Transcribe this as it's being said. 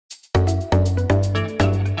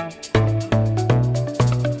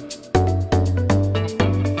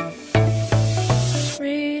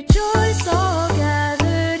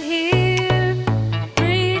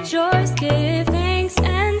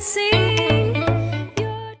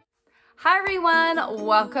everyone,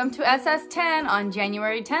 welcome to SS10 on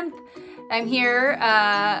January 10th. I'm here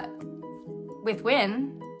with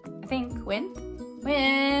Win, I think.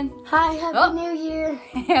 Win? Hi, Happy New Year.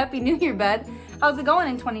 Happy New Year, bud. How's it going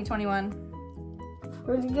in 2021?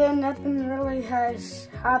 Pretty good. Nothing really has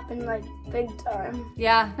happened like big time.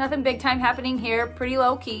 Yeah, nothing big time happening here. Pretty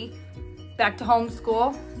low key. Back to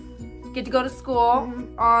homeschool. Get to go to school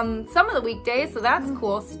on some of the weekdays, so that's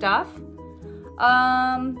cool stuff.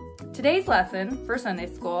 Today's lesson for Sunday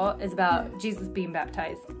school is about Jesus being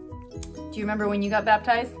baptized. Do you remember when you got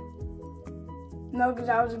baptized? No, because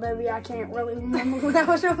I was a baby. I can't really remember when I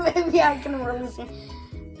was a baby. I can really say.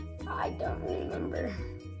 I don't remember.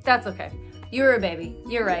 That's okay. You were a baby.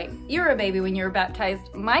 You're right. You were a baby when you were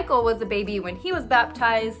baptized. Michael was a baby when he was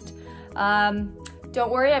baptized. Don't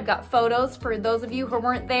worry, I've got photos for those of you who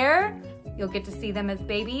weren't there. You'll get to see them as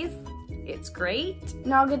babies. It's great.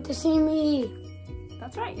 Now get to see me.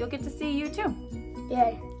 That's right. You'll get to see you too.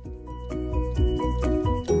 Yay.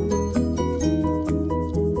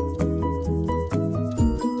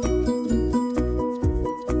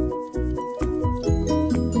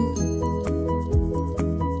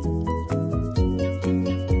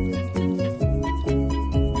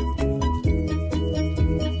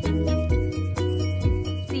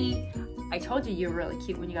 You were really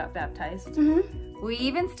cute when you got baptized. Mm-hmm. We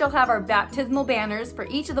even still have our baptismal banners for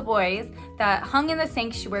each of the boys that hung in the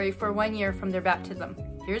sanctuary for 1 year from their baptism.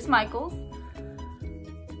 Here's Michael's.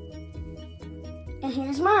 And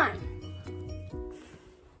here's mine.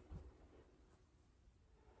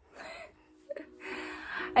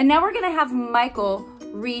 And now we're going to have Michael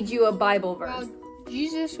read you a Bible verse. While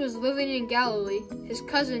Jesus was living in Galilee, his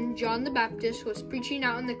cousin John the Baptist was preaching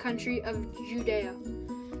out in the country of Judea.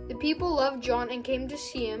 The people loved John and came to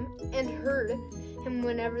see him and heard him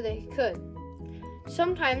whenever they could.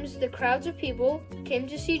 Sometimes the crowds of people came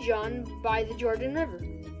to see John by the Jordan River.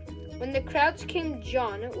 When the crowds came,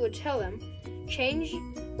 John would tell them, "Change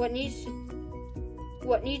what needs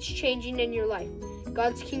changing in your life.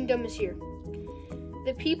 God's kingdom is here."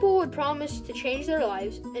 The people would promise to change their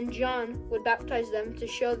lives, and John would baptize them to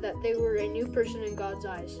show that they were a new person in God's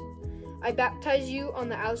eyes. "I baptize you on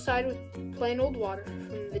the outside with plain old water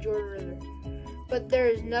from the Jordan River, but there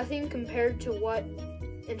is nothing compared to what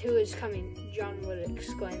and who is coming," John would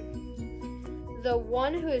exclaim. "The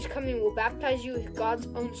one who is coming will baptize you with God's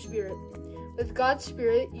own Spirit. With God's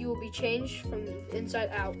Spirit, you will be changed from the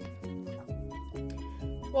inside out."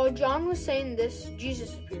 While John was saying this,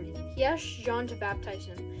 Jesus appeared. He asked John to baptize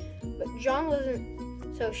him, but John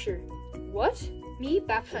wasn't so sure. "What? Me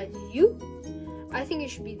baptize you? I think it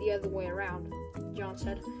should be the other way around," John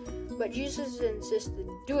said. But Jesus insisted,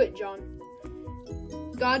 "Do it, John.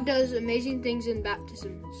 God does amazing things in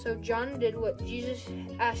baptism." So John did what Jesus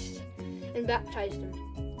asked and baptized him.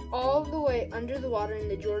 All the way under the water in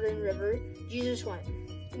the Jordan River, Jesus went.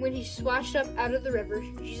 When he splashed up out of the river,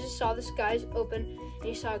 Jesus saw the skies open and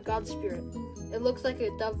he saw God's Spirit. It looked like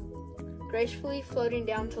a dove gracefully floating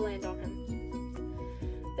down to land on him.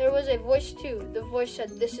 There was a voice too. The voice said,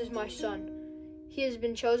 "This is my son. He has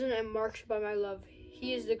been chosen and marked by my love.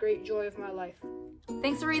 He is the great joy of my life."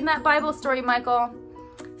 Thanks for reading that Bible story, Michael.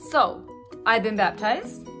 So, I've been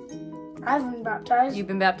baptized. I've been baptized. You've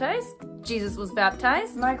been baptized. Jesus was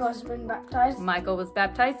baptized. Michael has been baptized. Michael was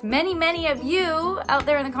baptized. Many of you out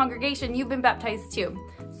there in the congregation, you've been baptized too.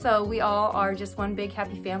 So we all are just one big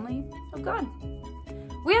happy family of God.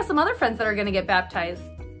 We have some other friends that are going to get baptized,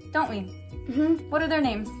 don't we? Mm-hmm. What are their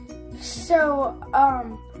names? So,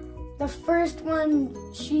 the first one,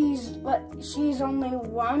 she's only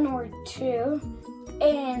 1 or 2,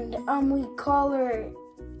 and we call her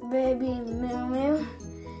Baby Moo Moo.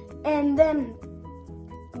 And then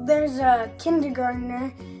there's a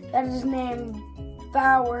kindergartner that is named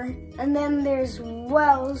Bauer, and then there's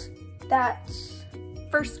Wells, that's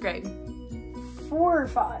First grade. 4 or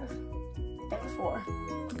 5. I think 4.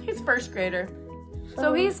 He's first grader.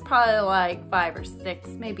 So he's probably like 5 or 6,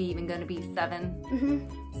 maybe even going to be 7.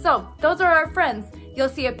 Mm-hmm. So those are our friends. You'll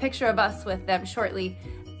see a picture of us with them shortly.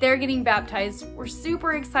 They're getting baptized. We're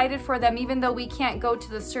super excited for them, even though we can't go to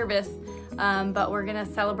the service. But we're going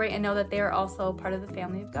to celebrate and know that they are also part of the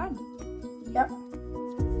family of God. Yep.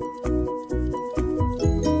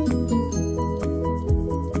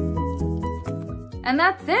 And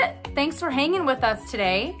that's it. Thanks for hanging with us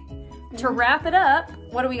today. To wrap it up,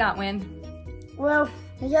 what do we got, Win? Well,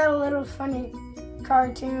 we got a little funny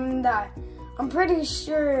cartoon that I'm pretty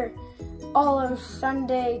sure all of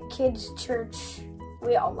Sunday Kids Church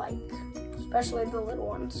we all like, especially the little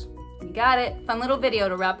ones. You got it. Fun little video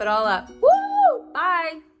to wrap it all up. Woo!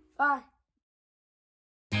 Bye. Bye.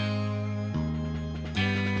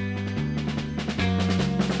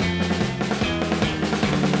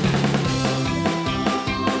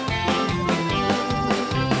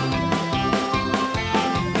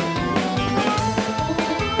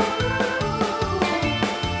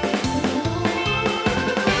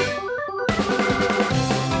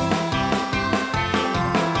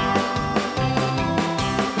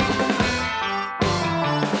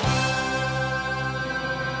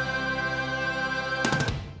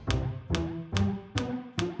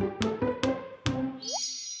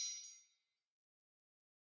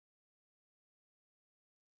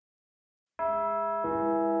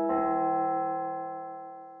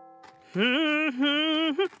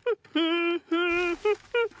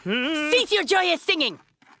 Cease your joyous singing!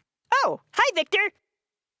 Oh, hi, Victor.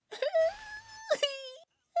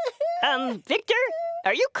 Victor,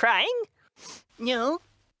 are you crying? No.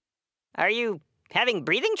 Are you having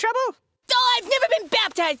breathing trouble? Oh, I've never been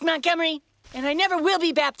baptized, Montgomery! And I never will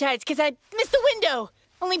be baptized because I missed the window.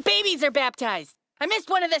 Only babies are baptized. I missed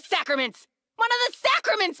one of the sacraments. One of the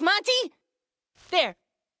sacraments, Monty! There.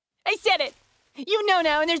 I said it. You know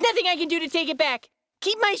now, and there's nothing I can do to take it back.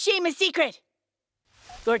 Keep my shame a secret.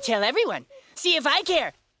 Or tell everyone. See if I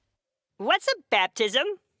care. What's a baptism?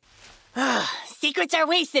 Secrets are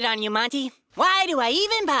wasted on you, Monty. Why do I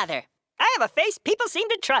even bother? I have a face people seem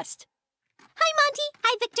to trust. Hi, Monty.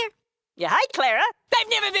 Hi, Victor. Yeah, hi, Clara. I've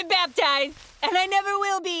never been baptized, and I never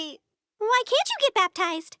will be. Why can't you get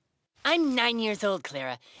baptized? I'm 9 years old,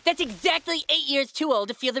 Clara. That's exactly 8 years too old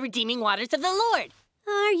to feel the redeeming waters of the Lord.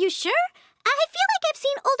 Are you sure? I feel like I've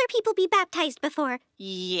seen older people be baptized before.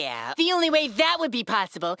 Yeah, the only way that would be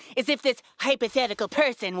possible is if this hypothetical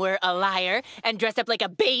person were a liar and dressed up like a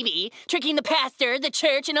baby, tricking the pastor, the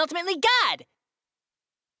church, and ultimately God.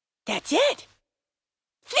 That's it.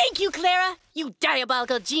 Thank you, Clara. You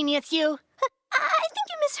diabolical genius, you. I think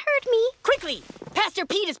you misheard me. Quickly, Pastor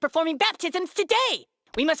Pete is performing baptisms today.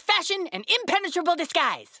 We must fashion an impenetrable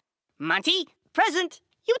disguise. Monty? Present.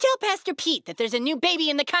 You tell Pastor Pete that there's a new baby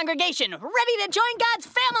in the congregation ready to join God's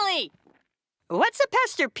family. What's a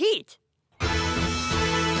Pastor Pete?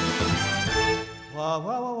 Wah,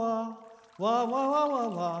 wah, wah, wah. Wah, wah, wah, wah,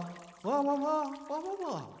 wah. Wah, wah, wah, wah, wah,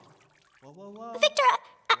 wah. Wah, wah, wah. Victor,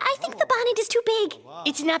 I think the bonnet is too big.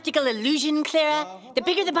 It's an optical illusion, Clara. The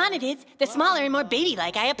bigger the bonnet is, the smaller and more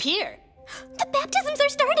baby-like I appear. The baptisms are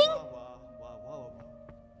starting.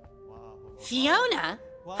 Fiona,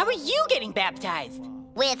 how are you getting baptized?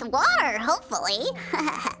 With water, hopefully.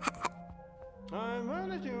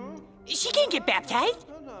 She can't get baptized.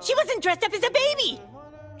 She wasn't dressed up as a baby.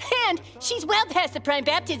 And she's well past the prime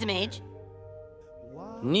baptism age.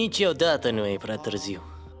 Niciodată nu ai prea târziu.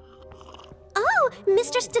 Oh,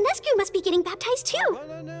 Mr. Stanescu must be getting baptized too.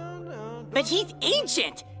 But he's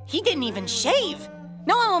ancient. He didn't even shave.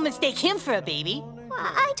 No one will mistake him for a baby.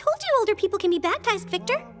 I told you older people can be baptized,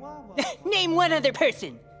 Victor. Name one other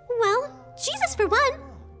person. Well, Jesus for one.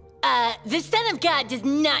 The Son of God does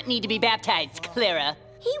not need to be baptized, Clara.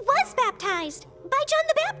 He was baptized by John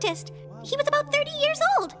the Baptist. He was about 30 years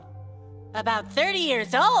old. About 30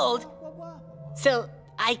 years old? So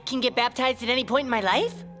I can get baptized at any point in my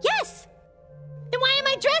life? Yes. Then why am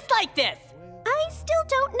I dressed like this? I still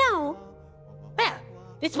don't know. Well,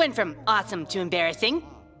 this went from awesome to embarrassing.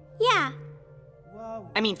 Yeah.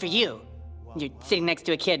 I mean, for you. You're sitting next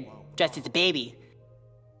to a kid dressed as a baby.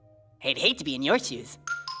 I'd hate to be in your shoes.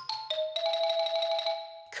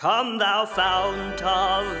 Come, thou fount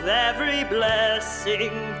of every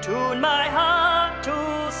blessing, tune my heart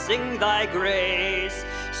to sing thy grace.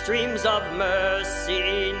 Streams of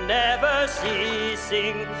mercy never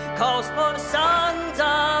ceasing, calls for songs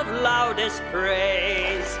of loudest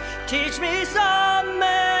praise. Teach me some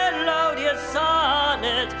melodious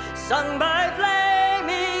sonnet, sung by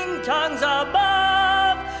flaming tongues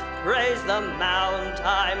above. Praise the mount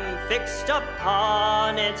I'm fixed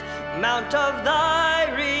upon it, mount of thy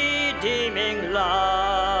redeeming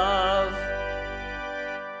love.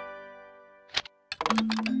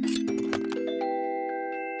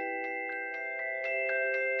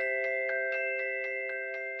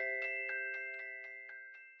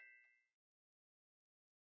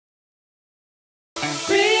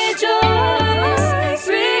 Rejoice,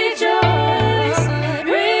 rejoice,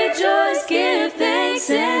 rejoice, give thanks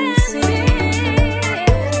and sing.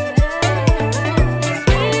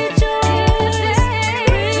 Rejoice,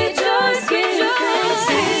 rejoice, give thanks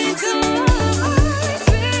and sing.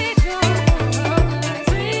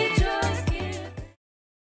 Rejoice, rejoice.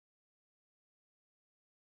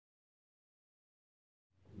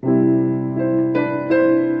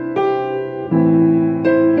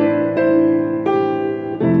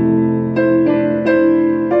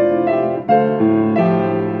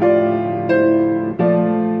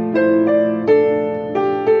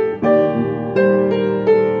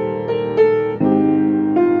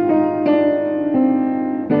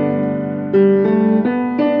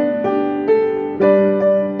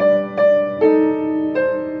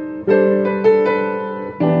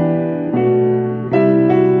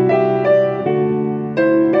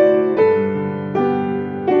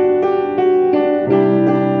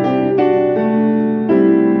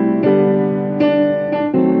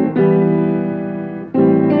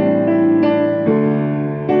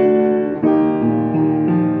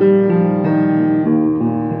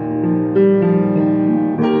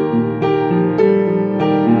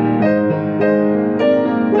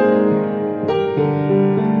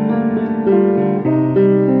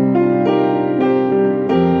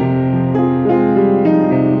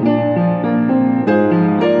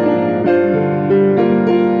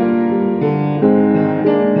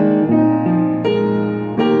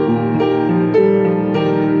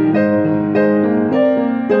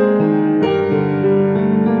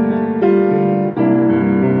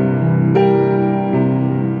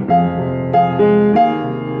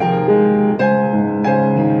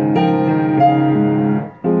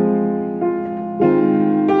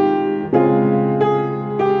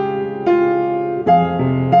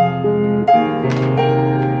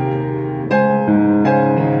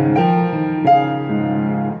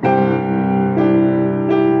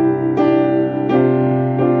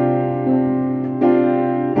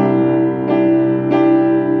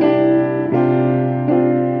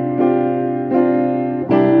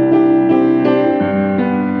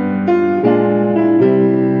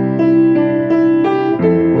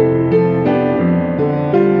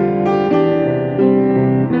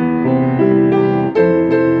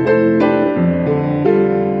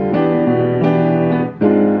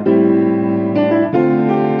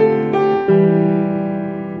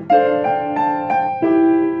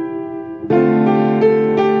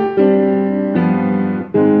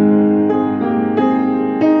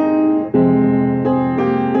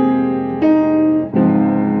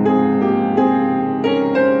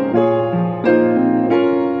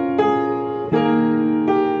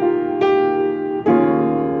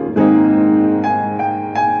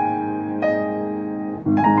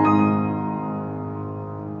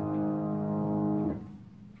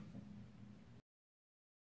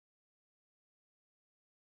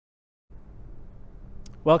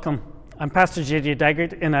 Welcome. I'm Pastor J.J.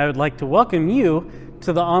 Daggert, and I would like to welcome you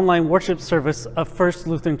to the online worship service of First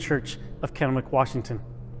Lutheran Church of Kennewick, Washington.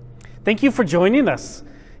 Thank you for joining us.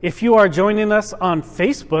 If you are joining us on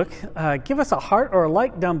Facebook, give us a heart or a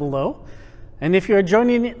like down below. And if you're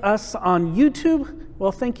joining us on YouTube,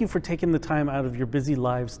 well, thank you for taking the time out of your busy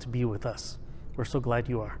lives to be with us. We're so glad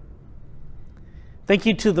you are. Thank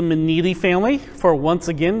you to the Manili family for once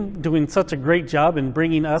again doing such a great job in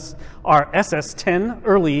bringing us our SS10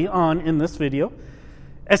 early on in this video.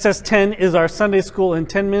 SS10 is our Sunday school in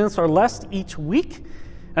 10 minutes or less each week.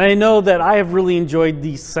 And I know that I have really enjoyed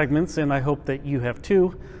these segments, and I hope that you have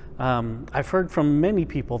too. I've heard from many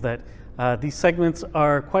people that these segments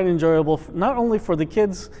are quite enjoyable, not only for the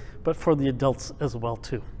kids, but for the adults as well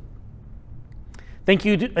too. Thank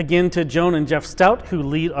you again to Joan and Jeff Stout, who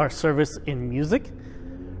lead our service in music.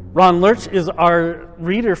 Ron Lurch is our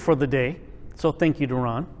reader for the day, so thank you to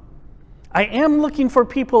Ron. I am looking for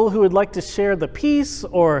people who would like to share the piece,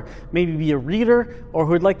 or maybe be a reader, or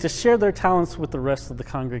who would like to share their talents with the rest of the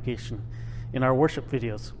congregation in our worship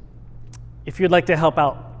videos. If you'd like to help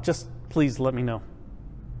out, just please let me know.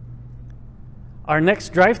 Our next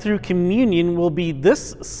drive-through communion will be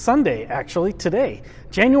this Sunday, actually, today,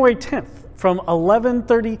 January 10th. From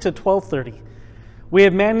 11:30 to 12:30. We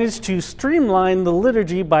have managed to streamline the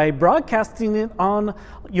liturgy by broadcasting it on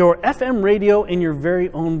your FM radio in your very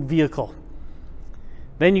own vehicle.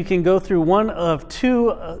 Then you can go through one of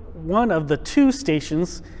the two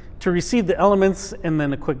stations to receive the elements and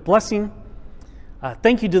then a quick blessing.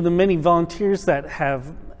 Thank you to the many volunteers that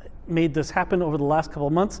have made this happen over the last couple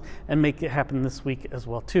of months and make it happen this week as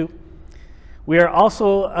well too. We are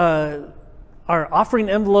also our offering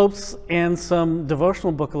envelopes and some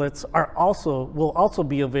devotional booklets will also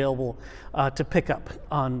be available to pick up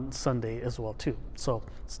on Sunday as well too. So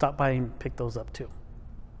stop by and pick those up too.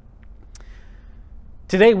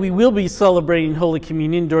 Today we will be celebrating Holy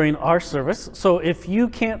Communion during our service. So if you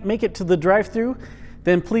can't make it to the drive-thru,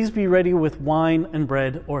 then please be ready with wine and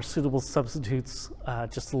bread or suitable substitutes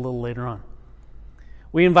just a little later on.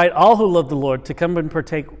 We invite all who love the Lord to come and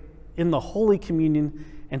partake in the Holy Communion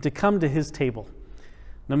and to come to his table.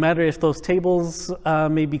 No matter if those tables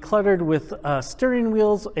may be cluttered with steering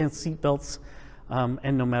wheels and seat belts,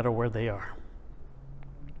 and no matter where they are.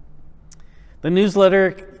 The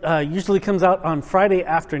newsletter usually comes out on Friday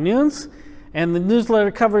afternoons, and the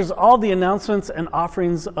newsletter covers all the announcements and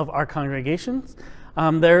offerings of our congregations.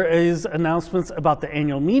 There is announcements about the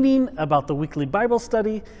annual meeting, about the weekly Bible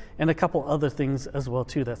study, and a couple other things as well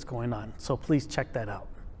too that's going on. So please check that out.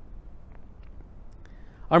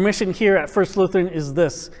 Our mission here at First Lutheran is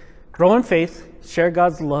this: grow in faith, share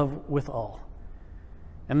God's love with all.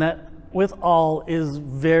 And that with all is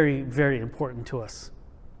very, very important to us.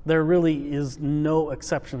 There really is no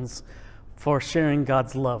exceptions for sharing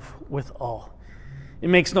God's love with all. It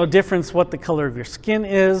makes no difference what the color of your skin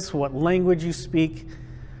is, what language you speak,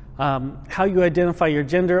 how you identify your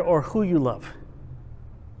gender, or who you love.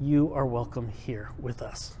 You are welcome here with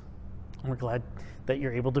us. And we're glad that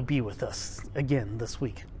you're able to be with us again this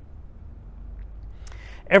week.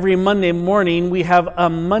 Every Monday morning, we have a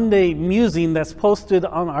Monday musing that's posted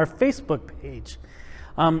on our Facebook page.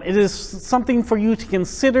 It is something for you to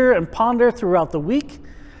consider and ponder throughout the week.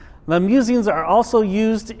 The musings are also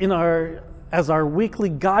used as our weekly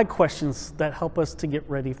God questions that help us to get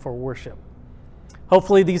ready for worship.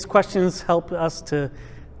 Hopefully these questions help us to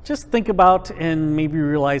just think about and maybe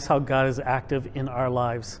realize how God is active in our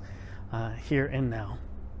lives here and now.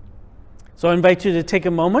 So I invite you to take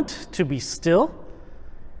a moment to be still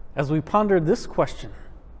as we ponder this question.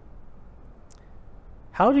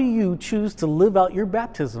 How do you choose to live out your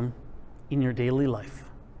baptism in your daily life?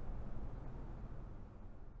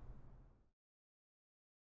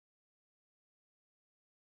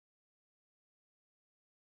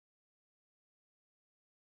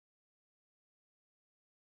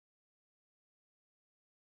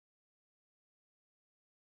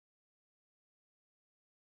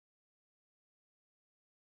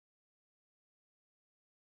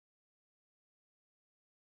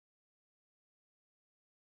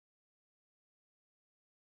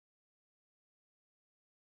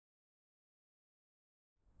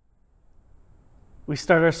 We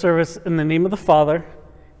start our service in the name of the Father,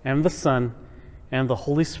 and the Son, and the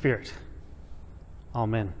Holy Spirit.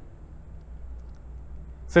 Amen.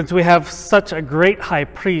 Since we have such a great high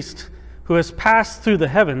priest who has passed through the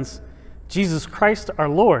heavens, Jesus Christ our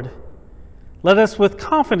Lord, let us with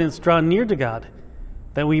confidence draw near to God,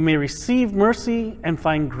 that we may receive mercy and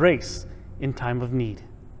find grace in time of need.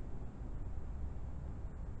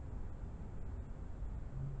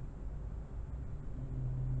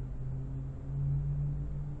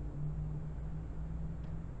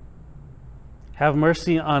 Have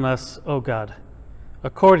mercy on us, O God,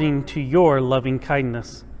 according to your loving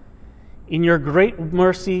kindness. In your great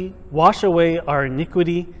mercy, wash away our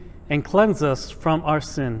iniquity and cleanse us from our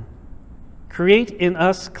sin. Create in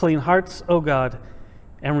us clean hearts, O God,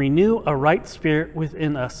 and renew a right spirit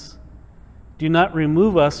within us. Do not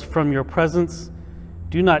remove us from your presence.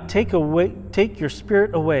 Do not take your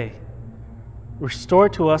spirit away. Restore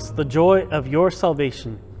to us the joy of your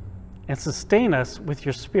salvation, and sustain us with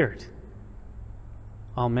your spirit.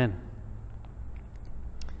 Amen.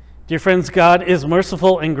 Dear friends, God is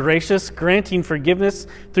merciful and gracious, granting forgiveness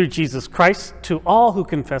through Jesus Christ to all who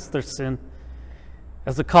confess their sin.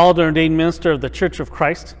 As the called and ordained minister of the Church of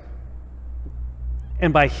Christ,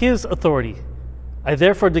 and by his authority, I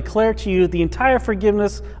therefore declare to you the entire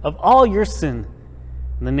forgiveness of all your sin,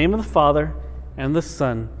 in the name of the Father, and the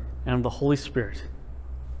Son, and of the Holy Spirit.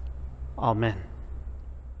 Amen.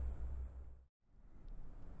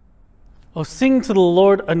 Oh, sing to the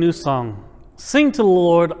Lord a new song. Sing to the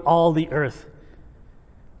Lord all the earth.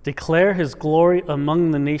 Declare his glory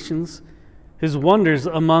among the nations, his wonders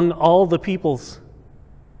among all the peoples.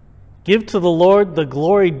 Give to the Lord the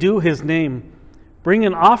glory due his name. Bring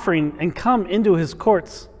an offering and come into his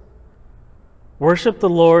courts. Worship the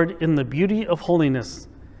Lord in the beauty of holiness.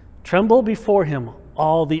 Tremble before him,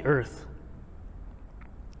 all the earth.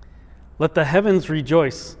 Let the heavens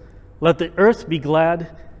rejoice. Let the earth be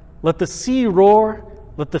glad. Let the sea roar.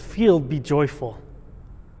 Let the field be joyful.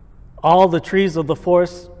 All the trees of the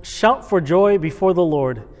forest shout for joy before the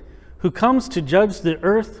Lord, who comes to judge the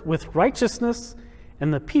earth with righteousness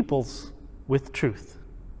and the peoples with truth.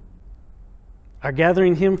 Our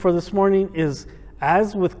gathering hymn for this morning is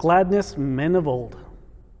As with Gladness Men of Old.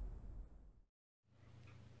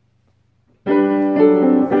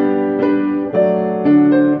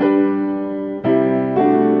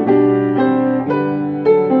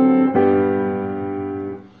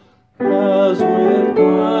 As with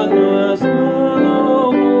gladness men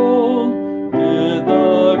of old did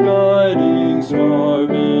the guiding star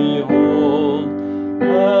behold,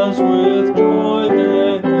 as with joy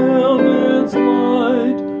they hailed its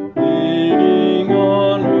light, leading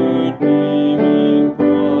onward, beaming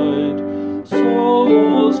bright. So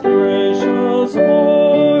most gracious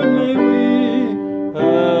Lord, may we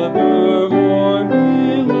evermore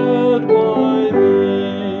be led by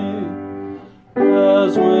thee,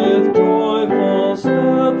 as with joyful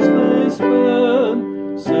steps they sped,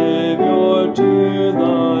 Savior, to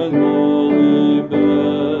thy lowly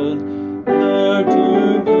bed, there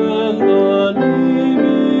to bend the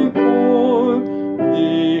knee before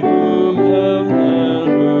thee, whom heaven and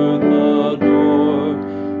earth adore.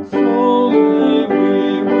 So may we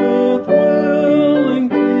with willing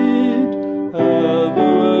feet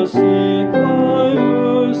ever seek thy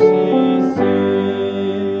mercy seat.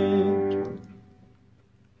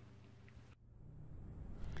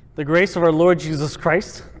 The grace of our Lord Jesus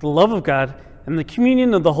Christ, the love of God, and the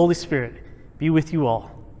communion of the Holy Spirit be with you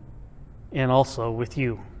all, and also with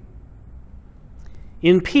you.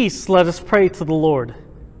 In peace, let us pray to the Lord.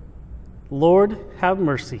 Lord, have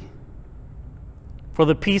mercy. For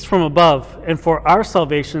the peace from above and for our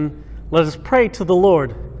salvation, let us pray to the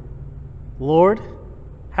Lord. Lord,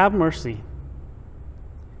 have mercy.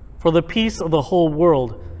 For the peace of the whole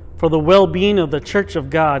world, for the well-being of the Church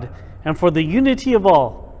of God, and for the unity of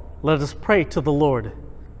all, let us pray to the Lord.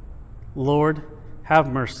 Lord,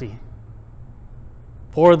 have mercy.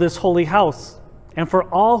 For this holy house, and for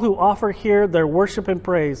all who offer here their worship and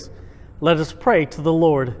praise, let us pray to the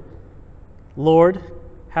Lord. Lord,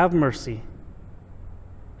 have mercy.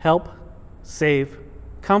 Help, save,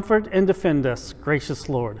 comfort, and defend us, gracious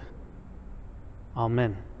Lord.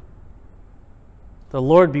 Amen. The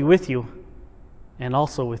Lord be with you, and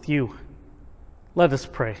also with you. Let us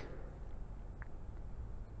pray.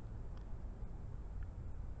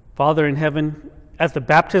 Father in heaven, at the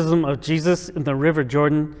baptism of Jesus in the river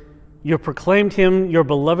Jordan, you proclaimed him your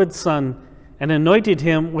beloved Son and anointed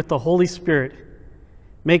him with the Holy Spirit.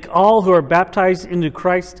 Make all who are baptized into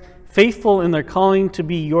Christ faithful in their calling to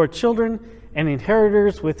be your children and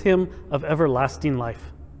inheritors with him of everlasting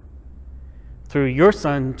life. Through your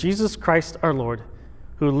Son, Jesus Christ our Lord,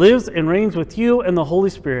 who lives and reigns with you and the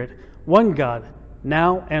Holy Spirit, one God,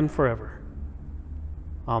 now and forever.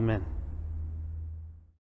 Amen.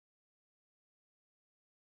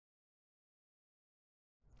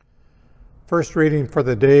 First reading for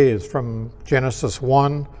the day is from Genesis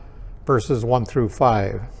 1, verses 1 through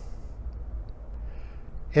 5.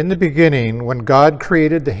 In the beginning, when God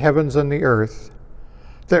created the heavens and the earth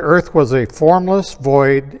was a formless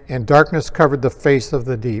void, and darkness covered the face of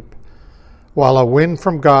the deep, while a wind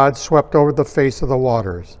from God swept over the face of the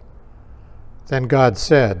waters. Then God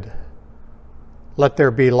said, "Let there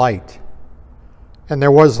be light." And there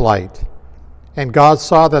was light. And God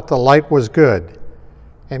saw that the light was good.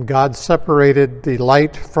 And God separated the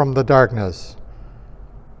light from the darkness.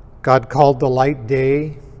 God called the light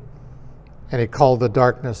day, and he called the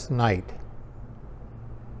darkness night.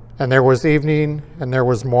 And there was evening, and there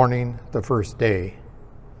was morning the first day.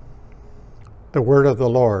 The word of the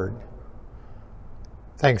Lord.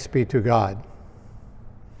 Thanks be to God.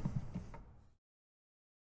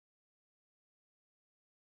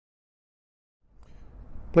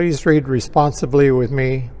 Please read responsively with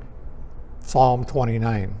me Psalm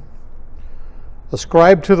 29.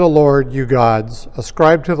 Ascribe to the Lord, you gods,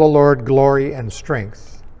 ascribe to the Lord glory and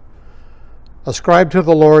strength. Ascribe to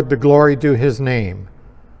the Lord the glory due his name.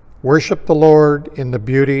 Worship the Lord in the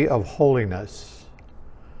beauty of holiness.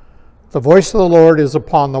 The voice of the Lord is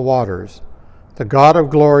upon the waters. The God of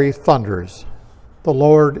glory thunders. The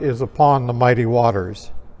Lord is upon the mighty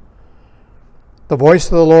waters. The voice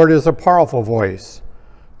of the Lord is a powerful voice.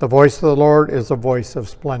 The voice of the Lord is a voice of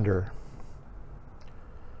splendor.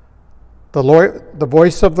 The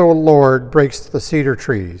voice of the Lord breaks the cedar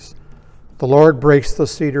trees. The Lord breaks the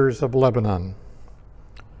cedars of Lebanon.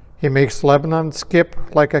 He makes Lebanon skip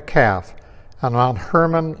like a calf, and Mount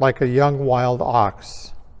Hermon like a young wild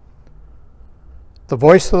ox. The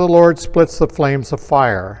voice of the Lord splits the flames of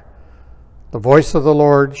fire. The voice of the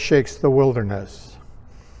Lord shakes the wilderness.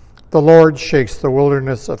 The Lord shakes the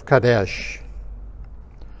wilderness of Kadesh.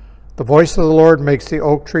 The voice of the Lord makes the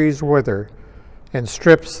oak trees wither and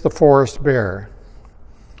strips the forest bare.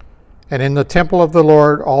 And in the temple of the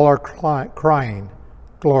Lord all are crying,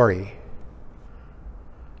 glory.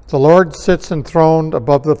 The Lord sits enthroned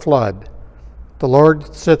above the flood. The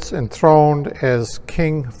Lord sits enthroned as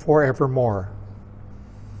king forevermore.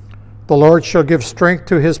 The Lord shall give strength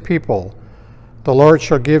to his people. The Lord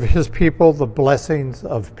shall give his people the blessings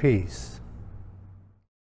of peace.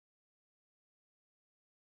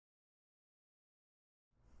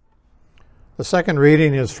 The second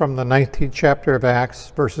reading is from the 19th chapter of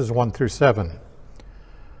Acts, verses 1 through 7.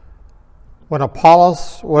 When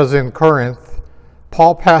Apollos was in Corinth,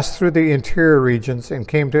 Paul passed through the interior regions and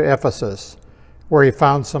came to Ephesus, where he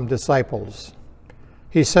found some disciples.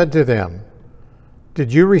 He said to them,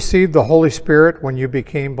 "Did you receive the Holy Spirit when you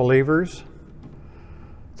became believers?"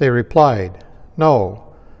 They replied, "No,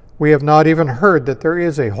 we have not even heard that there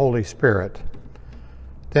is a Holy Spirit."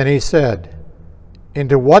 Then he said,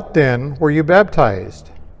 "Into what then were you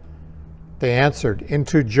baptized?" They answered,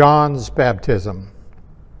 "Into John's baptism."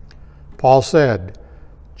 Paul said,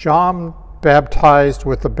 "John baptized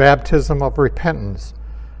with the baptism of repentance,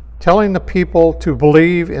 telling the people to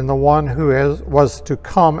believe in the one who was to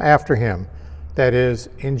come after him, that is,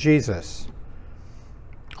 in Jesus."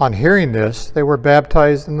 On hearing this, they were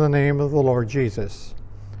baptized in the name of the Lord Jesus.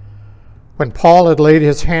 When Paul had laid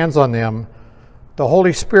his hands on them, the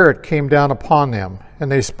Holy Spirit came down upon them,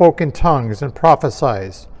 and they spoke in tongues and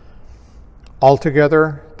prophesied.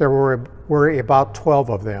 Altogether, there were about 12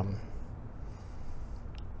 of them.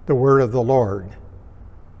 The word of the Lord.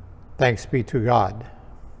 Thanks be to God.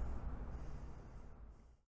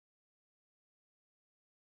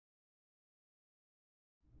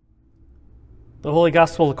 The Holy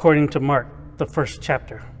Gospel according to Mark, the first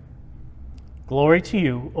chapter. Glory to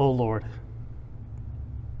you, O Lord.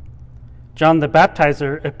 John the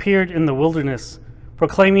Baptizer appeared in the wilderness,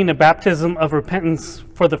 proclaiming a baptism of repentance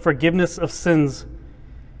for the forgiveness of sins.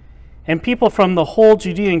 And people from the whole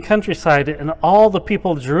Judean countryside and all the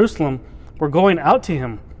people of Jerusalem were going out to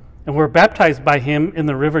him and were baptized by him in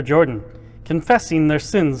the river Jordan, confessing their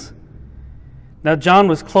sins. Now John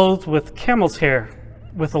was clothed with camel's hair,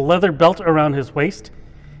 with a leather belt around his waist,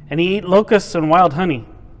 and he ate locusts and wild honey.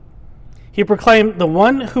 He proclaimed, "The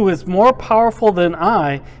one who is more powerful than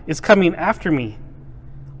I is coming after me.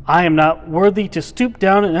 I am not worthy to stoop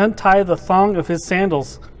down and untie the thong of his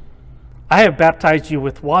sandals. I have baptized you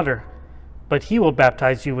with water, but he will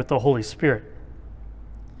baptize you with the Holy Spirit."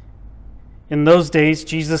 In those days,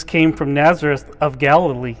 Jesus came from Nazareth of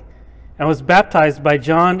Galilee and was baptized by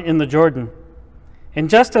John in the Jordan. And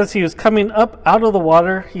just as he was coming up out of the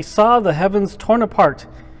water, he saw the heavens torn apart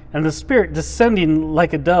and the Spirit descending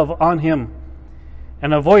like a dove on him.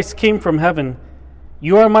 And a voice came from heaven,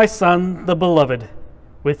 "You are my Son, the Beloved.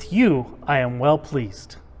 With you I am well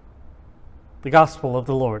pleased." The Gospel of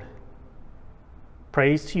the Lord.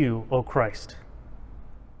 Praise to you, O Christ.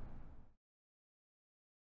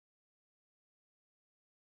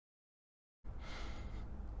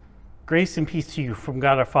 Grace and peace to you from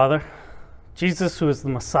God our Father, Jesus, who is the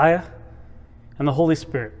Messiah, and the Holy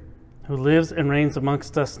Spirit, who lives and reigns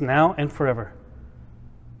amongst us now and forever.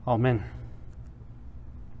 Amen.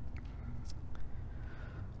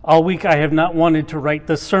 All week I have not wanted to write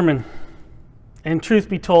this sermon. And truth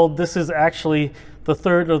be told, this is actually the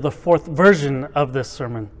third or the fourth version of this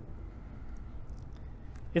sermon.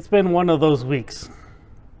 It's been one of those weeks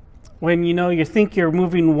when you think you're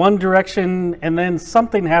moving one direction and then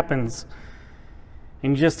something happens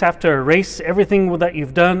and you just have to erase everything that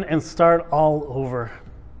you've done and start all over.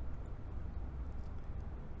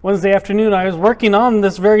 Wednesday afternoon I was working on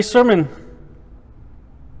this very sermon,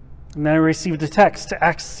 and then I received a text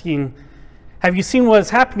asking, "Have you seen what is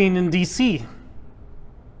happening in DC?"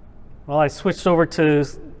 Well, I switched over to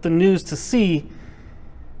the news to see,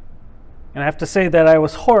 and I have to say that I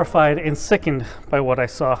was horrified and sickened by what I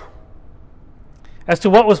saw. As to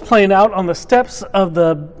what was playing out on the steps of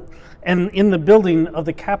and in the building of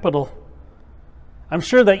the Capitol, I'm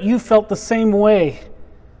sure that you felt the same way,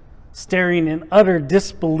 staring in utter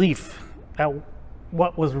disbelief at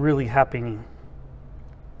what was really happening.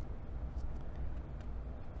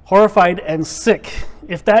 Horrified and sick.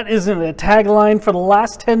 If that isn't a tagline for the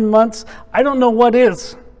last 10 months, I don't know what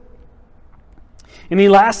is. In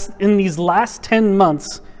these last 10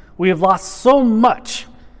 months, we have lost so much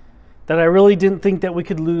that I really didn't think that we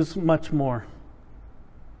could lose much more.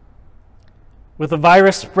 With the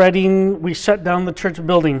virus spreading, we shut down the church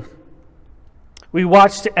building. We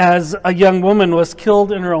watched as a young woman was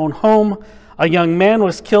killed in her own home, a young man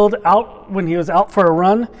was killed out when he was out for a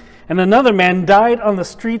run, and another man died on the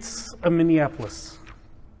streets of Minneapolis.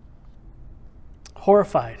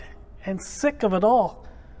 Horrified and sick of it all.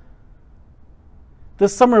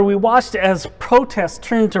 This summer we watched as protests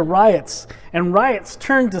turned to riots, and riots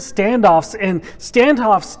turned to standoffs, and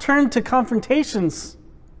standoffs turned to confrontations.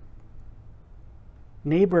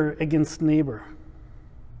 Neighbor against neighbor.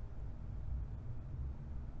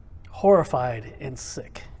 Horrified and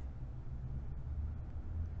sick.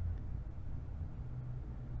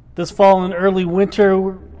 This fall and early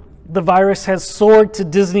winter, the virus has soared to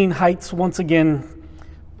dizzying heights once again.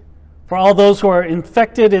 For all those who are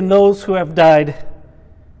infected and those who have died,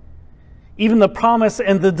 even the promise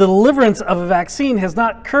and the deliverance of a vaccine has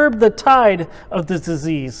not curbed the tide of the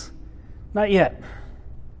disease. Not yet.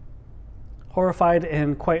 Horrified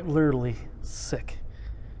and quite literally sick.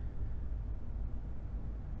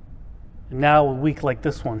 And now a week like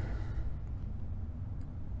this one.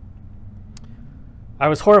 I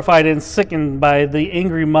was horrified and sickened by the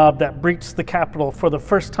angry mob that breached the Capitol for the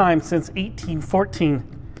first time since 1814.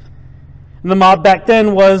 And the mob back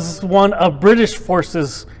then was one of British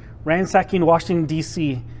forces ransacking Washington,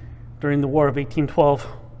 D.C. during the War of 1812.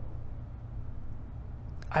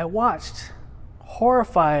 I watched,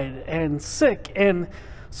 horrified and sick, and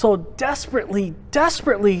so desperately,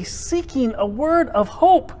 desperately seeking a word of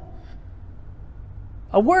hope.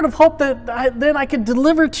 A word of hope that then I could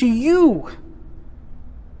deliver to you.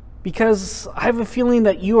 Because I have a feeling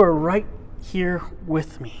that you are right here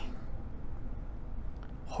with me.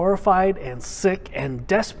 Horrified and sick and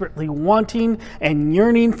desperately wanting and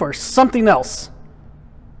yearning for something else.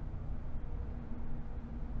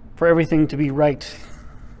 For everything to be right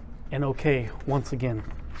and okay once again.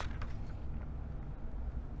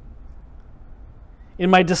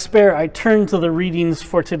 In my despair, I turned to the readings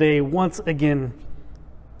for today once again,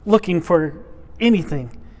 looking for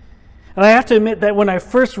anything. And I have to admit that when I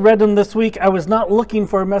first read them this week, I was not looking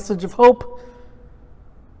for a message of hope,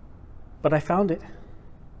 but I found it.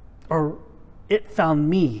 Or it found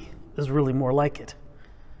me, is really more like it.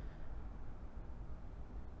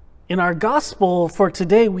 In our gospel for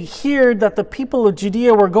today, we hear that the people of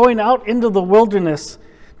Judea were going out into the wilderness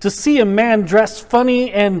to see a man dressed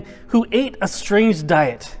funny and who ate a strange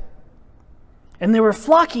diet. And they were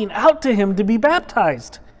flocking out to him to be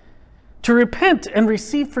baptized, to repent and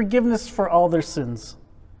receive forgiveness for all their sins.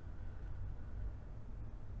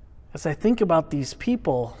 As I think about these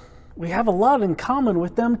people, we have a lot in common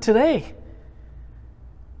with them today.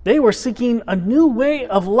 They were seeking a new way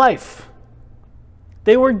of life.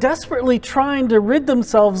 They were desperately trying to rid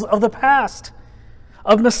themselves of the past,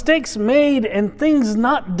 of mistakes made and things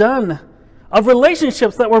not done, of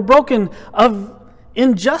relationships that were broken, of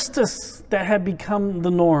injustice that had become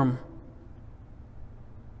the norm.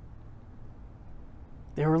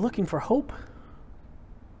 They were looking for hope.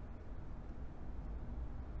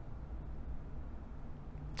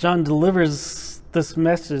 John delivers this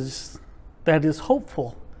message that is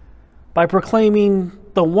hopeful by proclaiming,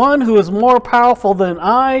 "The one who is more powerful than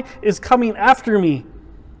I is coming after me.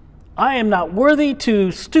 I am not worthy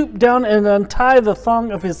to stoop down and untie the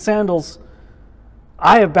thong of his sandals.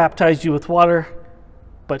 I have baptized you with water,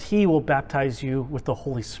 but he will baptize you with the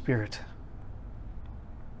Holy Spirit."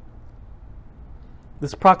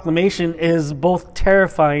 This proclamation is both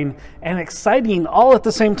terrifying and exciting all at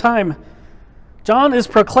the same time. John is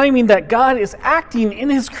proclaiming that God is acting in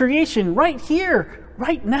his creation right here,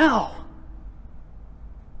 right now.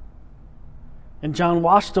 And John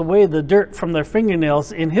washed away the dirt from their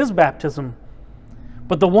fingernails in his baptism.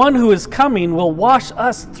 But the one who is coming will wash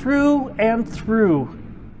us through and through.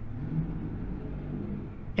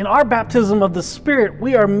 In our baptism of the Spirit,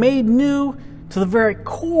 we are made new to the very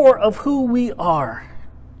core of who we are.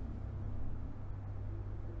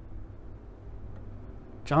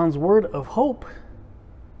 John's word of hope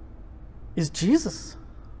is Jesus.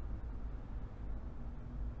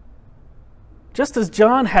 Just as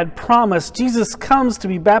John had promised, Jesus comes to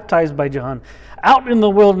be baptized by John out in the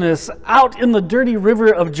wilderness, out in the dirty river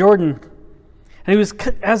of Jordan. And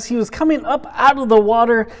as he was coming up out of the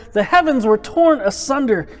water, the heavens were torn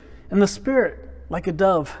asunder, and the Spirit, like a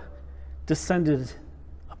dove, descended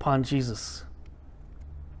upon Jesus.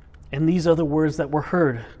 And these are the words that were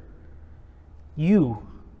heard. You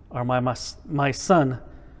are my Son,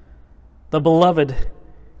 the beloved.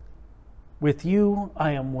 With you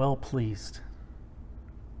I am well pleased.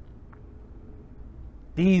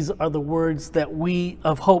 These are the words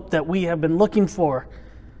of hope that we have been looking for.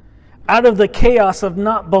 Out of the chaos of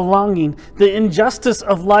not belonging, the injustice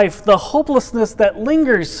of life, the hopelessness that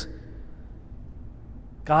lingers,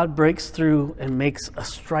 God breaks through and makes a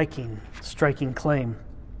striking claim.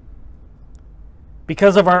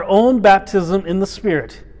 Because of our own baptism in the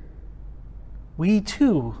Spirit, we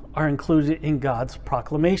too are included in God's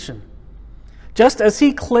proclamation. Just as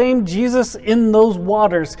he claimed Jesus in those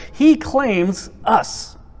waters, he claims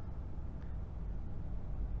us.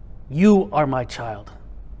 You are my child,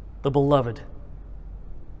 the beloved.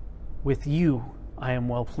 With you I am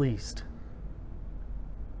well pleased.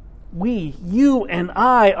 We, you and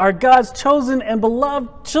I, are God's chosen and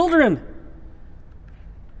beloved children.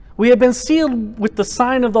 We have been sealed with the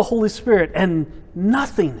sign of the Holy Spirit, and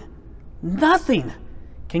nothing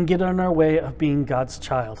can get in our way of being God's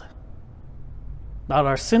child. Not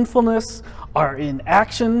our sinfulness, our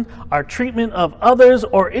inaction, our treatment of others,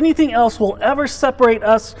 or anything else will ever separate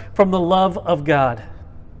us from the love of God.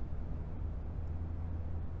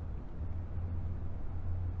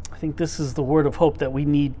 I think this is the word of hope that we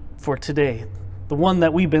need for today, the one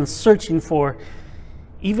that we've been searching for,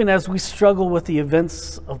 even as we struggle with the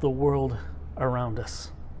events of the world around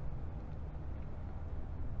us.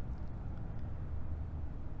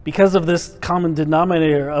 Because of this common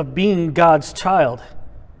denominator of being God's child,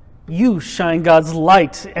 you shine God's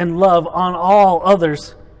light and love on all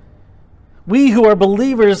others. We who are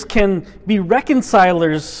believers can be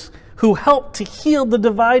reconcilers who help to heal the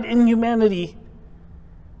divide in humanity.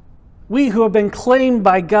 We who have been claimed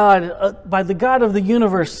by God, by the God of the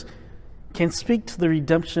universe, can speak to the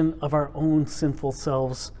redemption of our own sinful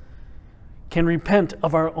selves, can repent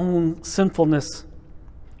of our own sinfulness,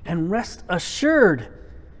 and rest assured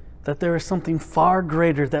that there is something far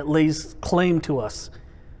greater that lays claim to us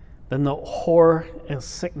than the horror and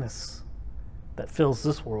sickness that fills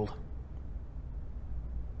this world.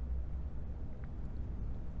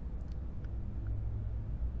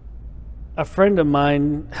 A friend of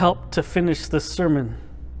mine helped to finish this sermon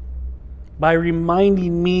by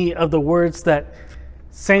reminding me of the words that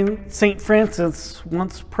Saint Francis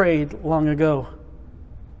once prayed long ago.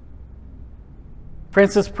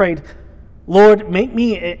 Francis prayed, "Lord, make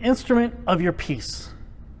me an instrument of your peace.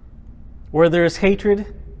 Where there is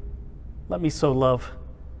hatred, let me sow love.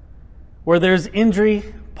 Where there is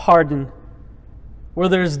injury, pardon. Where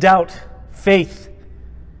there is doubt, faith.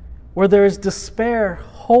 Where there is despair,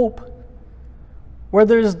 hope. Where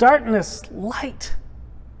there is darkness, light.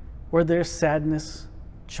 Where there is sadness,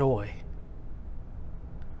 joy.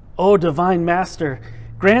 O divine Master,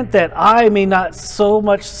 grant that I may not so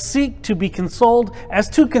much seek to be consoled as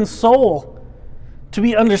to console, to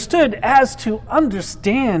be understood as to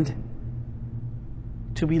understand,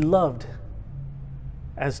 to be loved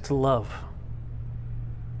as to love.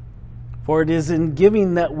 For it is in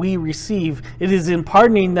giving that we receive, it is in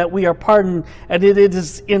pardoning that we are pardoned, and it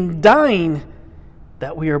is in dying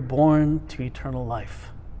that we are born to eternal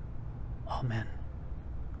life. Amen."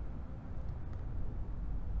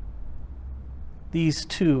 These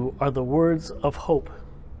two are the words of hope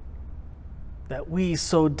that we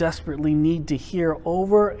so desperately need to hear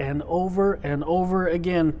over and over and over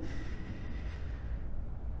again.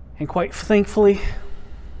 And quite thankfully,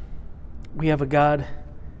 we have a God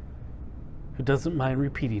who doesn't mind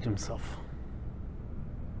repeating himself.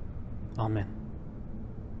 Amen.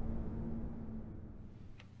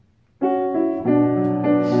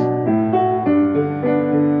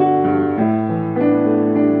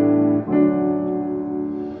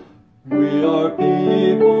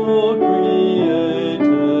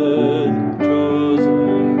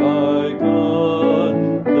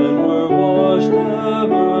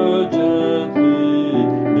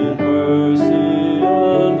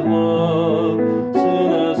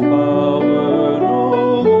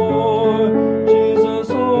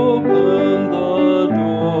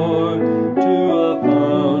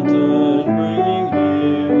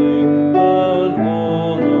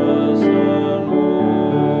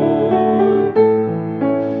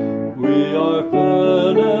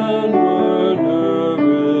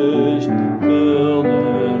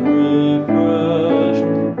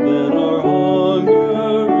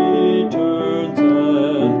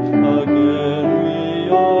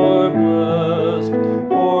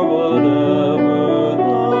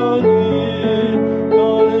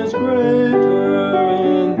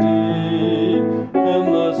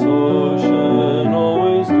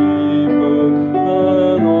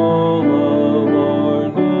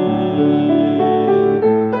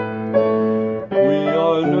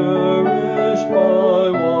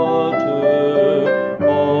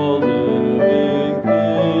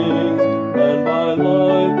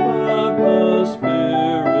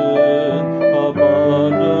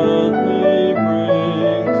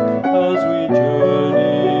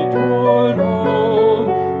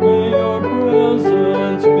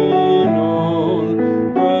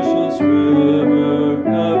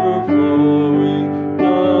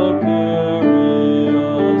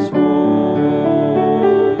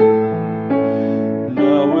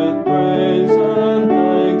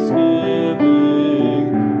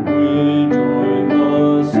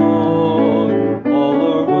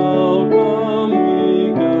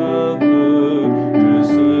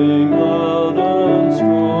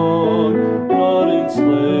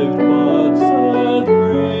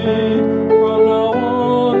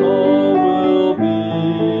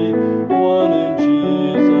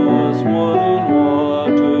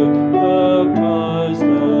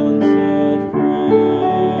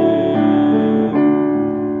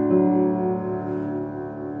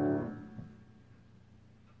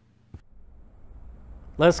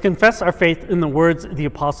 Let us confess our faith in the words of the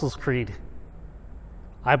Apostles' Creed.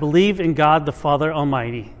 I believe in God the Father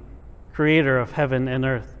Almighty, creator of heaven and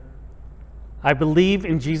earth. I believe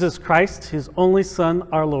in Jesus Christ, his only Son,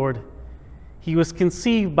 our Lord. He was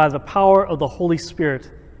conceived by the power of the Holy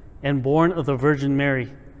Spirit and born of the Virgin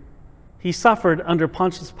Mary. He suffered under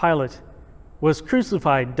Pontius Pilate, was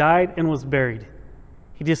crucified, died, and was buried.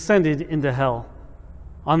 He descended into hell.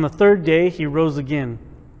 On the third day he rose again.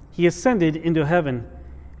 He ascended into heaven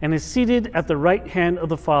and is seated at the right hand of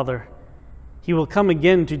the Father. He will come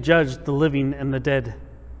again to judge the living and the dead.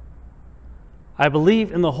 I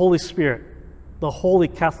believe in the Holy Spirit, the Holy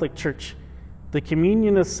Catholic Church, the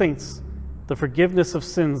communion of saints, the forgiveness of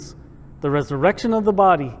sins, the resurrection of the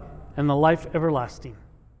body, and the life everlasting.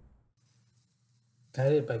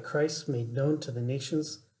 Guided by Christ made known to the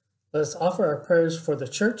nations, let us offer our prayers for the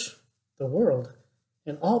Church, the world,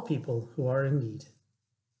 and all people who are in need.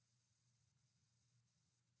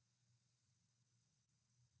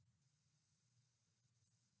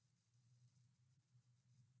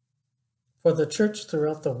 For the Church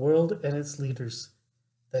throughout the world and its leaders,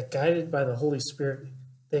 that guided by the Holy Spirit,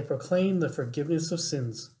 they proclaim the forgiveness of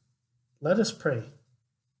sins. Let us pray.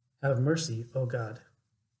 Have mercy, O God.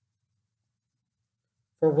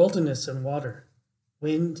 For wilderness and water,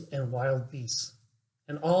 wind and wild beasts,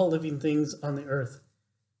 and all living things on the earth,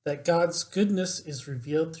 that God's goodness is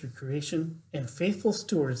revealed through creation, and faithful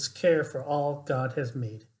stewards care for all God has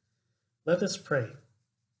made. Let us pray.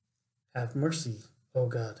 Have mercy, O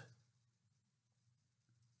God.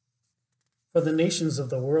 For the nations of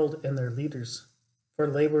the world and their leaders, for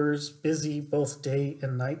laborers busy both day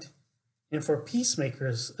and night, and for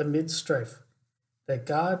peacemakers amid strife, that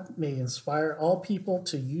God may inspire all people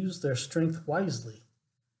to use their strength wisely.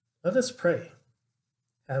 Let us pray.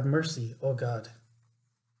 Have mercy, O God.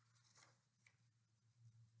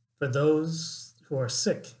 For those who are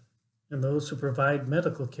sick and those who provide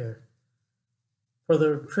medical care, for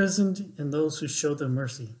the imprisoned and those who show them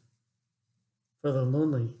mercy, for the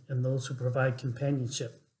lonely and those who provide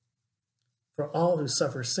companionship, for all who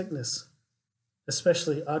suffer sickness,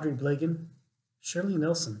 especially Audrey Blagan, Shirley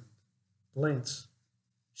Nelson, Blanche,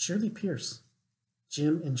 Shirley Pierce,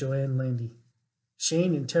 Jim and Joanne Landy,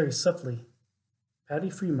 Shane and Terry Suppley, Patty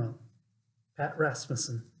Fremont, Pat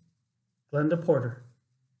Rasmussen, Glenda Porter,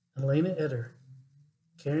 Elena Eder,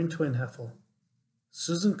 Karen Twinheffel,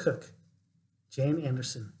 Susan Cook, Jane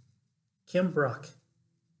Anderson, Kim Brock,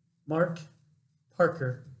 Mark,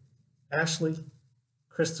 Parker, Ashley,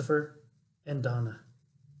 Christopher, and Donna.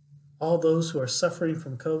 All those who are suffering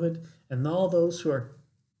from COVID, and all those who are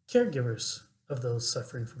caregivers of those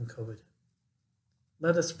suffering from COVID.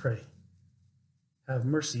 Let us pray. Have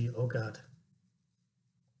mercy, O God.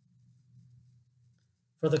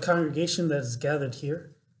 For the congregation that is gathered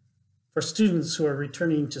here, for students who are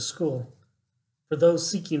returning to school, for those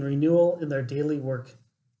seeking renewal in their daily work,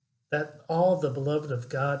 that all the beloved of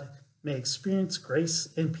God may experience grace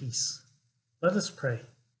and peace. Let us pray.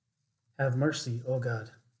 Have mercy, O God.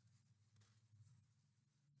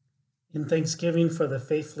 In thanksgiving for the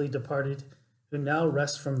faithfully departed who now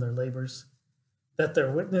rest from their labors, that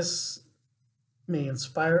their witness may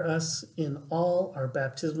inspire us in all our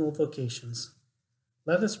baptismal vocations,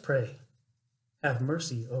 let us pray. Have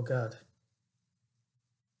mercy, O God.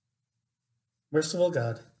 Merciful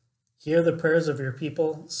God, hear the prayers of your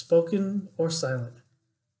people, spoken or silent,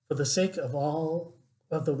 for the sake of all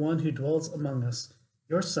of the one who dwells among us,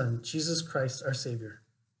 your Son, Jesus Christ, our Savior.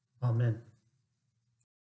 Amen.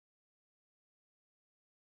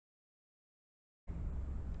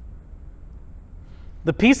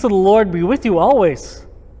 The peace of the Lord be with you always,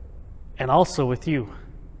 and also with you.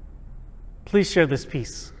 Please share this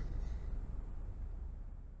peace.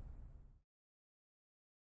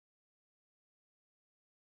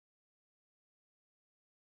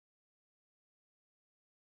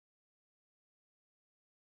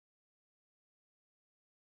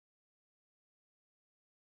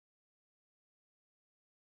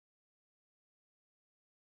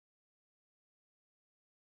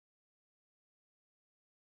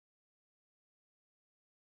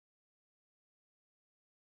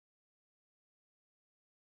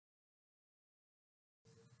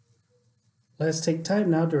 Let us take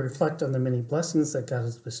time now to reflect on the many blessings that God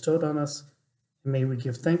has bestowed on us, and may we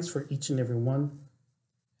give thanks for each and every one.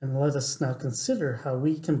 And let us now consider how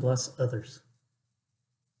we can bless others.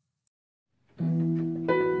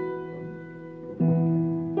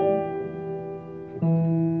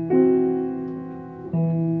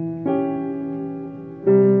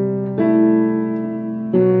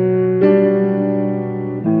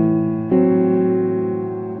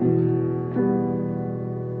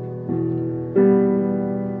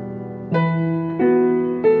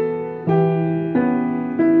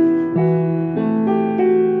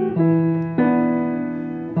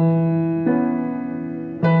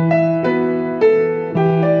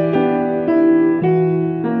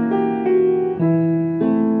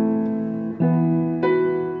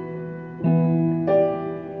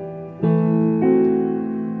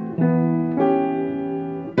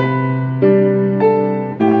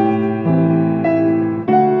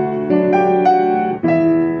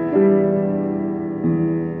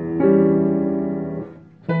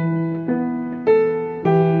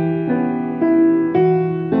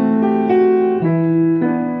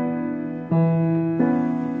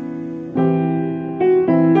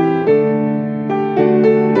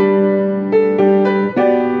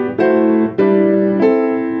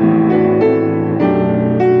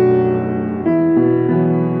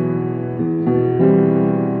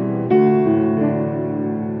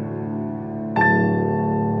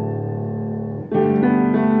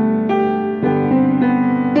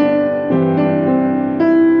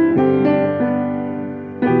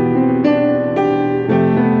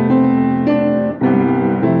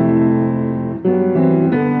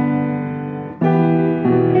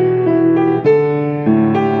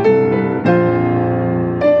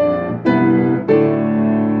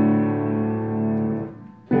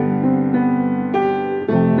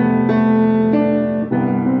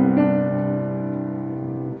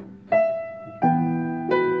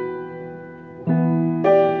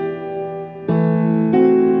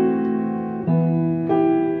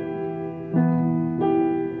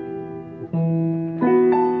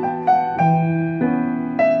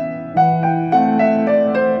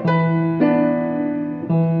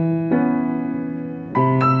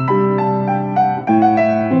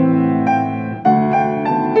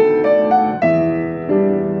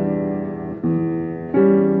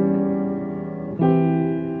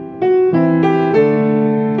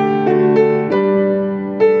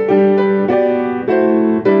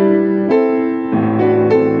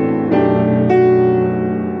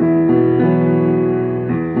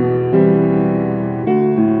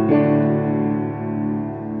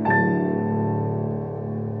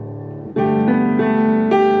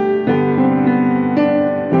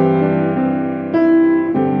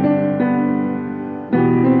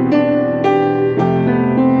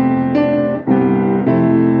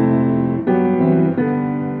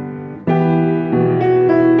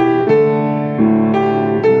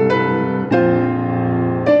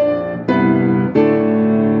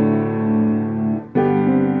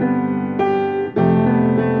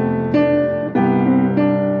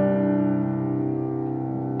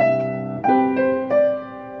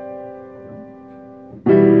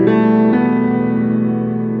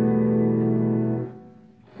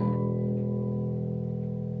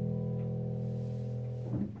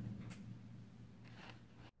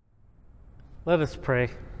 Let us pray.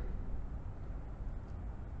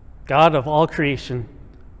 God of all creation,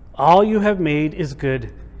 all you have made is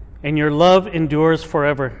good, and your love endures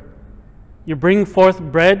forever. You bring forth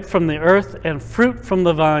bread from the earth and fruit from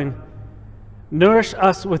the vine. Nourish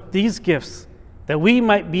us with these gifts, that we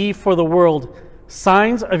might be for the world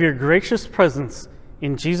signs of your gracious presence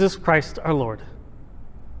in Jesus Christ our Lord.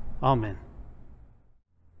 Amen.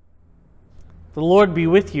 The Lord be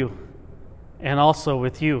with you, and also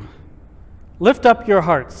with you. Lift up your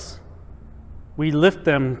hearts. We lift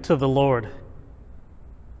them to the Lord.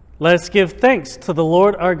 Let us give thanks to the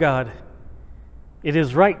Lord our God. It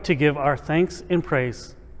is right to give our thanks and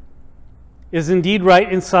praise. It is indeed right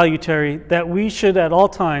and salutary that we should at all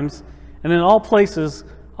times and in all places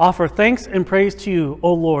offer thanks and praise to you,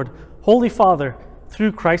 O Lord, Holy Father,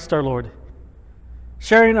 through Christ our Lord.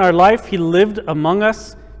 Sharing our life, he lived among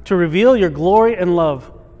us to reveal your glory and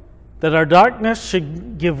love, that our darkness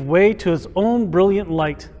should give way to his own brilliant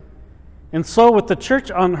light. And so with the church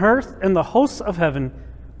on earth and the hosts of heaven,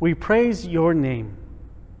 we praise your name.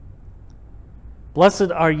 Blessed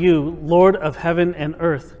are you, Lord of heaven and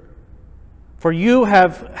earth, for you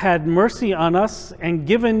have had mercy on us and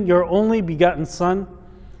given your only begotten Son,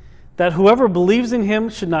 that whoever believes in him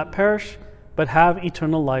should not perish, but have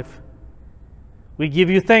eternal life. We give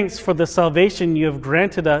you thanks for the salvation you have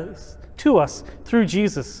granted us to us through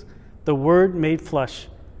Jesus, the Word made flesh,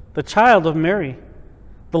 the child of Mary,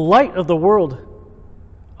 the light of the world,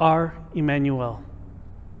 our Emmanuel.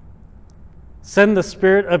 Send the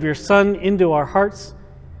Spirit of your Son into our hearts,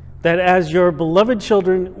 that as your beloved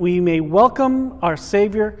children we may welcome our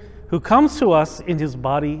Savior, who comes to us in his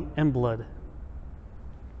body and blood.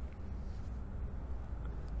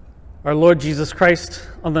 Our Lord Jesus Christ,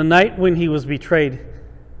 on the night when he was betrayed,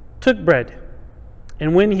 took bread,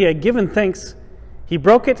 and when he had given thanks, he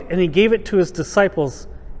broke it and he gave it to his disciples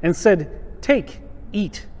and said, "Take,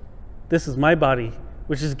 eat. This is my body,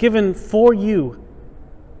 which is given for you.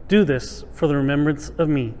 Do this for the remembrance of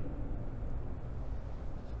me."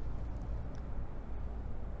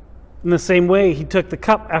 In the same way, he took the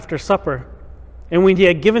cup after supper, and when he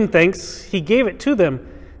had given thanks, he gave it to them,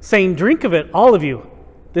 saying, "Drink of it, all of you.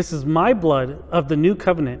 This is my blood of the new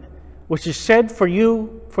covenant, which is shed for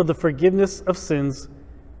you for the forgiveness of sins.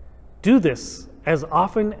 Do this as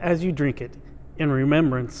often as you drink it in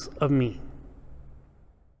remembrance of me."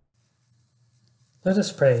 Let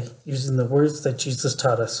us pray using the words that Jesus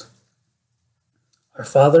taught us. Our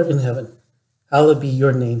Father in heaven, hallowed be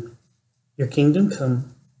your name. Your kingdom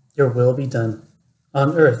come, your will be done,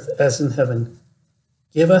 on earth as in heaven.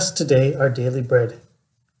 Give us today our daily bread.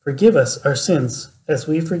 Forgive us our sins, as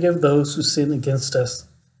we forgive those who sin against us.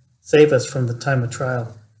 Save us from the time of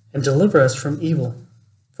trial, and deliver us from evil.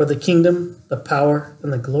 For the kingdom, the power,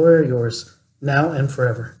 and the glory are yours, now and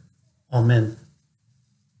forever. Amen.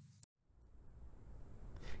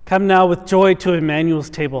 Come now with joy to Emmanuel's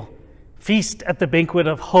table. Feast at the banquet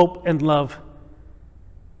of hope and love.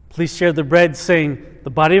 Please share the bread, saying, "The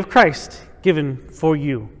body of Christ given for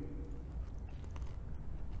you."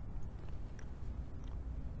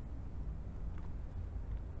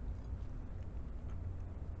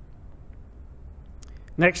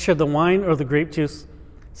 Next, share the wine or the grape juice,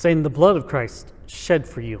 saying, "The blood of Christ shed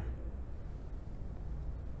for you."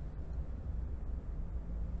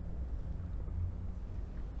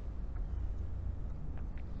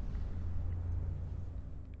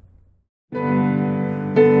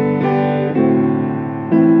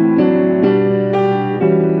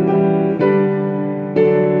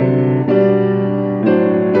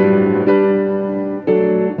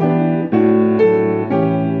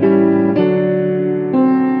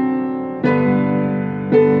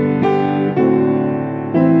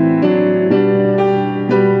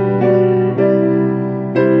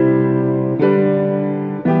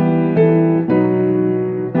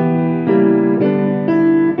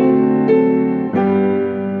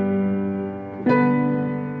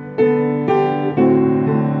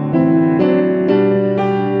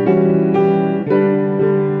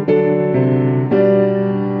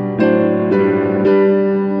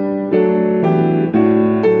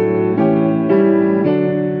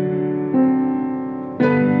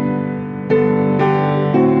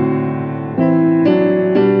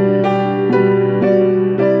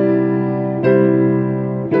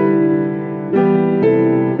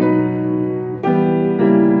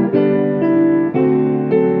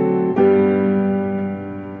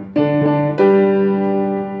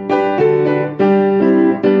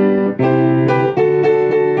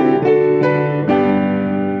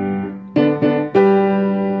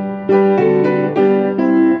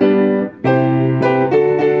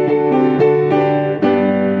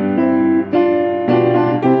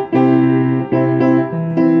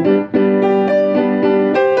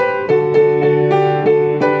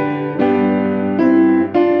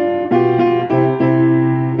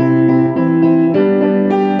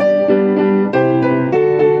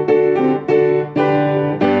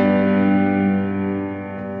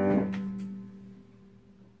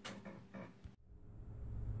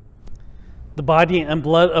 the body and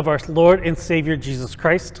blood of our Lord and Savior Jesus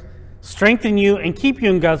Christ, strengthen you and keep you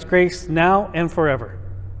in God's grace now and forever.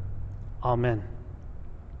 Amen.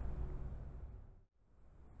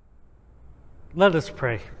 Let us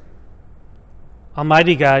pray.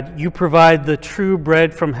 Almighty God, you provide the true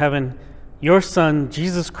bread from heaven, your Son,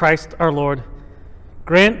 Jesus Christ our Lord.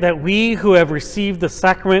 Grant that we who have received the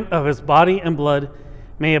sacrament of his body and blood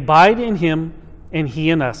may abide in him and he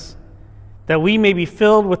in us, that we may be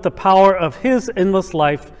filled with the power of his endless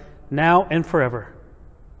life now and forever.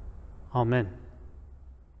 Amen.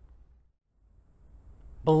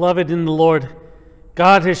 Beloved in the Lord,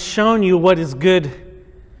 God has shown you what is good.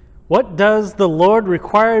 What does the Lord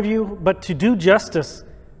require of you but to do justice,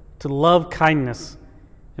 to love kindness,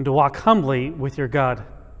 and to walk humbly with your God?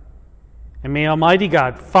 And may Almighty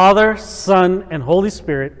God, Father, Son, and Holy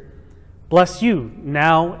Spirit, bless you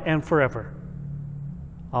now and forever.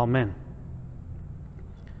 Amen.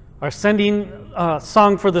 Our sending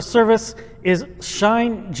song for the service is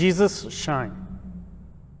Shine, Jesus, Shine.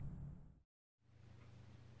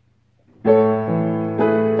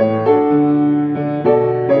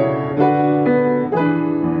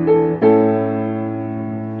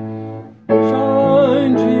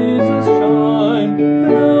 Shine, Jesus, shine,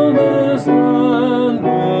 fill this land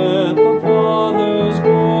with the Father's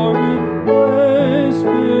glory. Blaze,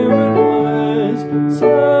 Spirit, blaze,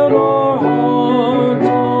 set our hearts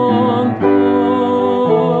on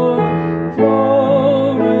fire.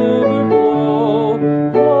 Flow, river, flow,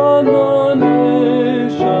 flood the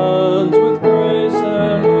nations with grace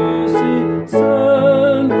and mercy.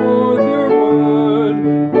 Send forth your word,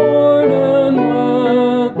 Lord, and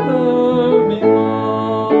let there be light.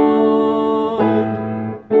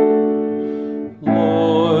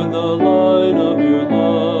 Lord, the light of your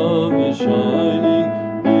love is shining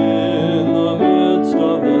in the midst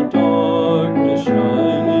of the darkness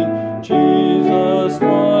shining. Jesus,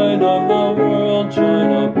 light of the world,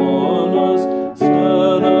 shine upon us.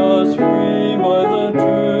 Set us free by the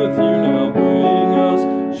truth you now bring us.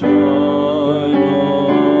 Shine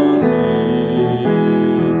on me,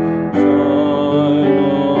 shine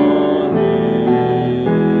on me.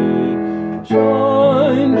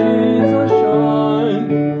 Shine, Jesus, shine,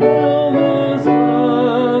 fill this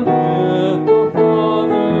land with the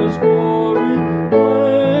Father's glory.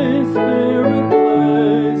 Blaze, Spirit,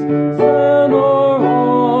 blaze, set our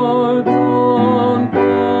hearts on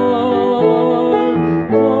fire.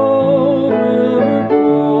 Flow, river,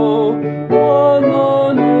 flow, flood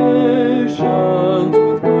the nations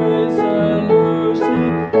with grace and mercy.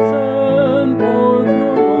 Send forth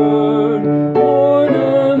your word, Lord,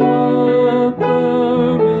 and let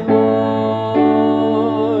there be light.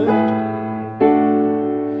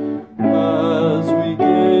 As we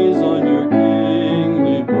gaze on your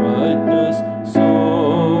kingly brightness, so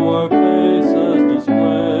our faces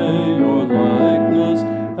display your likeness,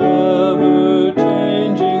 ever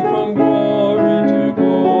changing from glory to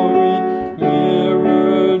glory.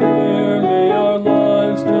 Mirrored here, may our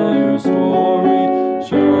lives tell your story.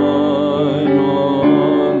 Shine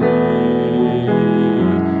on me,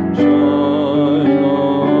 shine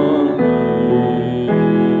on me.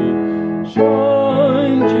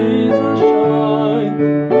 Shine, Jesus, shine,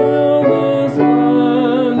 fill this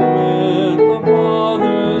land with the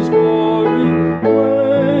Father's glory.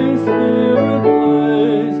 Blaze, Spirit,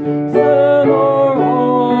 blaze, set our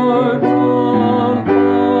hearts on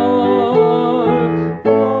fire.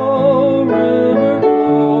 Flow, river,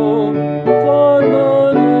 flow, flood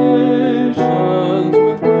the nations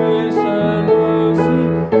with grace and mercy.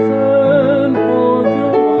 Send forth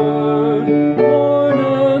your word, Lord,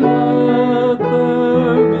 and let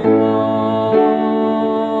there be light.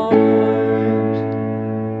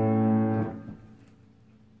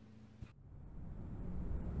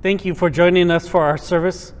 Thank you for joining us for our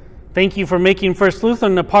service. Thank you for making First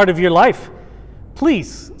Lutheran a part of your life.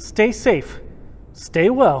 Please stay safe, stay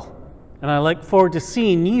well, and I look forward to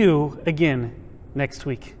seeing you again next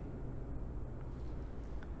week.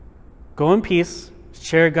 Go in peace,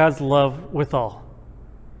 share God's love with all.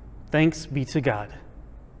 Thanks be to God.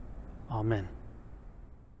 Amen.